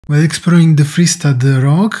While exploring the Fristad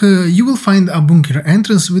Rock, you will find a bunker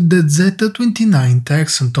entrance with the Z29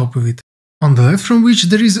 text on top of it, on the left from which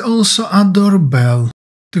there is also a doorbell.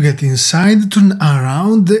 To get inside, turn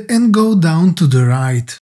around and go down to the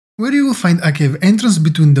right, where you will find a cave entrance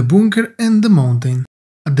between the bunker and the mountain,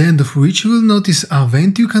 at the end of which you will notice a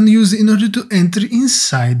vent you can use in order to enter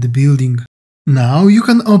inside the building. Now you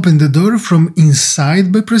can open the door from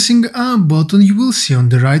inside by pressing a button you will see on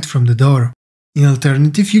the right from the door. In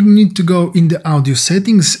alternative, you need to go in the audio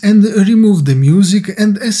settings and remove the music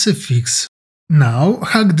and SFX. Now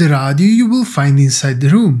hack the radio you will find inside the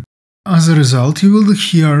room. As a result, you will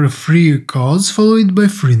hear 3 codes followed by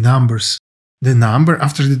 3 numbers. The number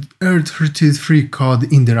after the R33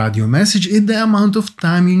 code in the radio message is the amount of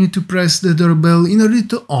time you need to press the doorbell in order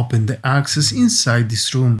to open the access inside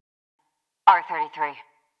this room. R33,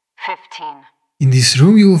 15. In this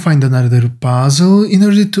room you will find another puzzle in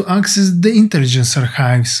order to access the intelligence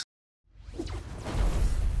archives.